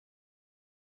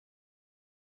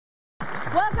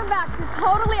Welcome back to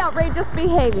Totally Outrageous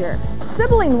Behavior.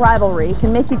 Sibling rivalry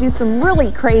can make you do some really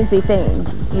crazy things.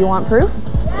 You want proof?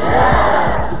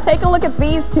 Yeah! Take a look at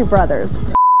these two brothers.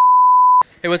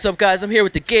 Hey, what's up, guys? I'm here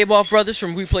with the Gaboff brothers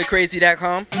from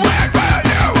WePlayCrazy.com.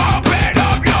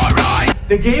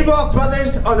 The Gaboff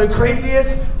brothers are the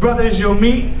craziest brothers you'll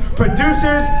meet.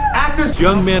 Producers, actors,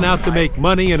 young men out to make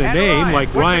money and a name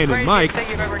like Ryan and Mike.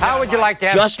 How would you like to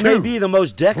have just maybe the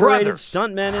most decorated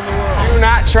stuntmen in the world? Do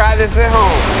not try this at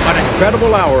home. An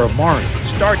incredible hour of Mari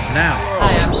starts now.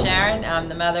 Hi, I'm Sharon. I'm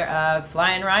the mother of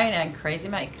Flying Ryan and Crazy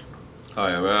Mike.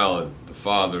 Hi, I'm Alan, the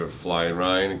father of Flying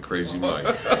Ryan and Crazy Mike.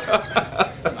 I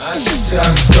should try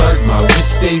to start, my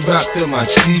wrist stay rocked till my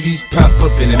TVs pop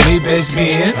up in the Maybach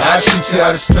Benz. I should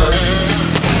try to start.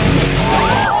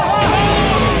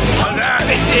 How's that,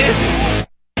 bitches?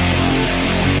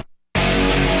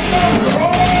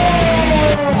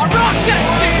 I rock that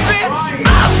shit, bitch! I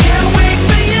can't wait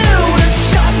for you to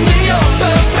shut me up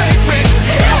and make me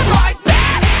hit like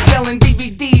that! Selling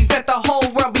DVDs that the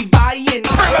whole world be buying. Bring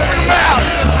them out!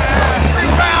 Bring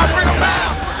them out! Bring them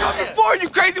out! We're coming for you,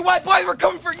 crazy white boys! We're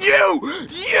coming for you!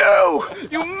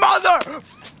 You mother!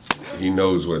 He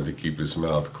knows when to keep his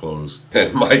mouth closed,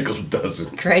 and Michael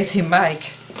doesn't. Crazy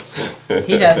Mike.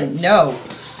 He doesn't know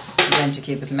when to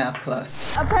keep his mouth closed.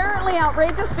 Apparently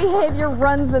outrageous behavior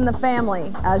runs in the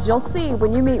family, as you'll see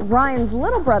when you meet Ryan's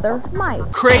little brother,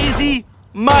 Mike. Crazy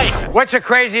Mike! What's the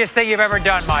craziest thing you've ever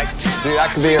done, Mike? Dude, I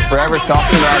could be here forever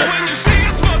talking about it.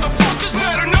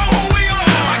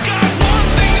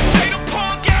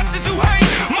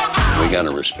 We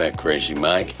gotta respect Crazy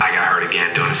Mike. I got hurt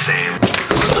again doing the same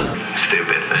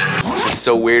stupid thing. It's just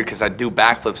so weird because I do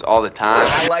backflips all the time.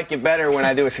 I like it better when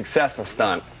I do a successful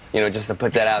stunt. You know, just to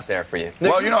put that out there for you.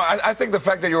 Well, you know, I think the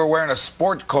fact that you were wearing a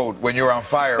sport coat when you were on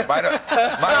fire might have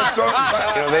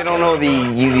you know, they don't know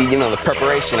the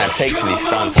preparation I take for these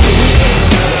stunts.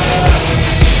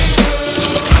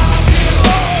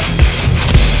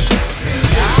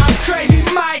 I'm Crazy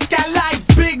Mike. I like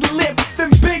big lips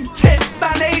and big tits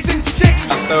on Asian chicks.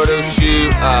 A photo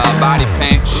shoot, body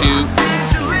paint shoot.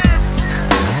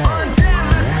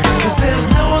 Cause there's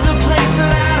no other place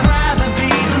that I'd rather be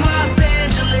than Los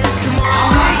Angeles. Come on.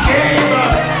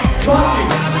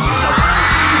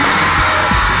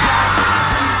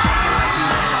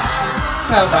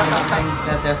 Well, one of the things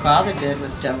that their father did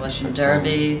was demolition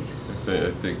derbies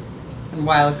I think and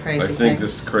wild crazy things.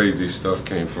 this crazy stuff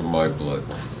came from my blood.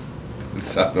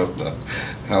 I don't know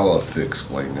how else to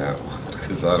explain that one,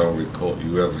 because I don't recall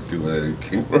you ever doing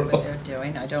anything wrong. What they're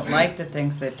doing. I don't like the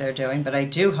things that they're doing, but I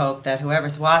do hope that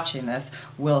whoever's watching this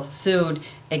will soon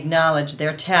acknowledge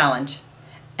their talent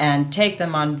and take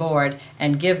them on board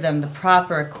and give them the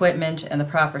proper equipment and the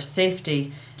proper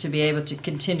safety to be able to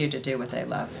continue to do what they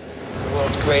love. The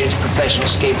world's greatest professional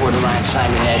skateboarder, Ryan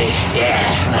Simonetti.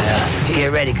 Yeah.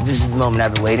 Get ready, because this is the moment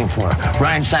I've been waiting for.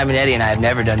 Ryan Simonetti and I have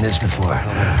never done this before.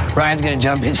 Ryan's going to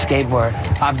jump his skateboard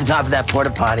off the top of that porta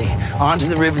potty onto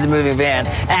the roof of the moving van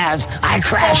as I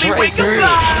crash right through.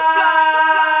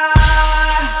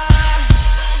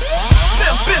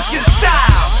 Biscuit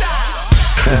style.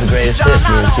 This is the greatest hits,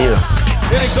 me and you.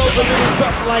 Then it goes a little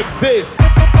something like this.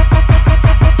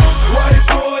 White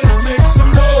boys make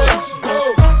some noise.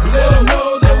 Let them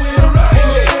know that we're right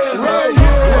here, right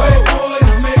here. White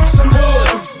boys make some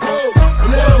noise.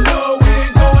 Let them know we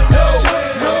ain't going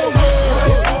nowhere, nowhere.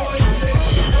 White boys make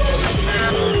some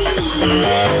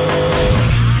noise.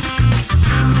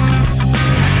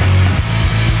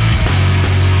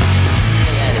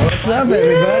 What's up,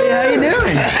 everybody? How you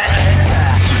doing?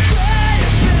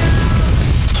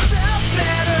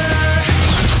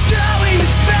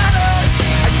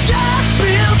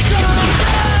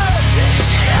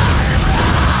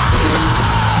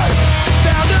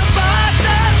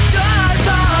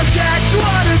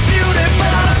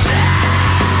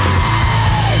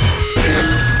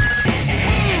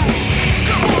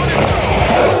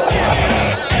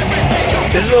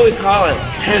 This is what we call a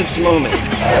tense moment.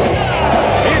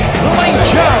 It's the Late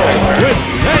Show with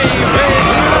David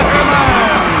Letterman.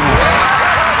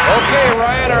 Okay,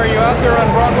 Ryan, are you out there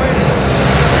on Broadway?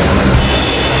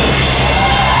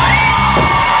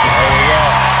 There you go.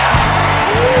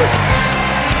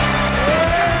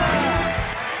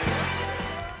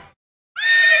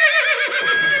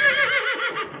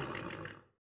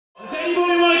 Does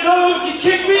anybody want to come up and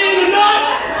kick me in the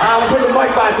nuts? I'm gonna put the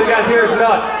mic by so you guys hear his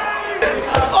nuts.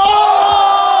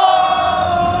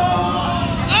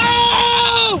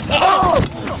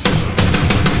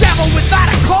 Devil without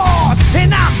a cause,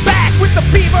 and I'm back with the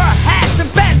beaver hats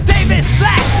and Ben Davis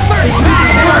slacks. 30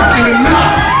 pounds.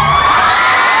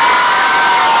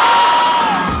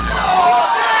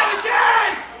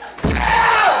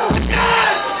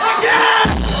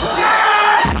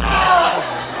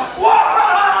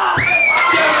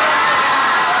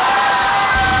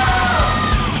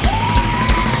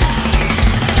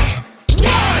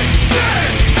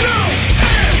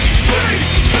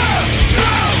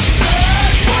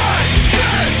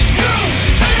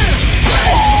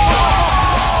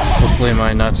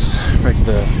 nuts, break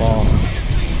the fall.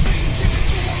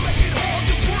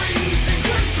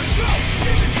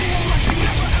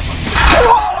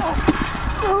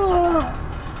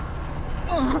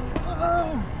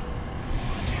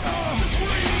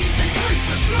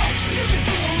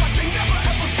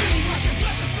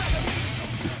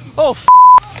 Oh,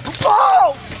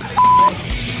 oh!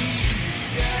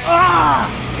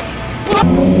 Ah!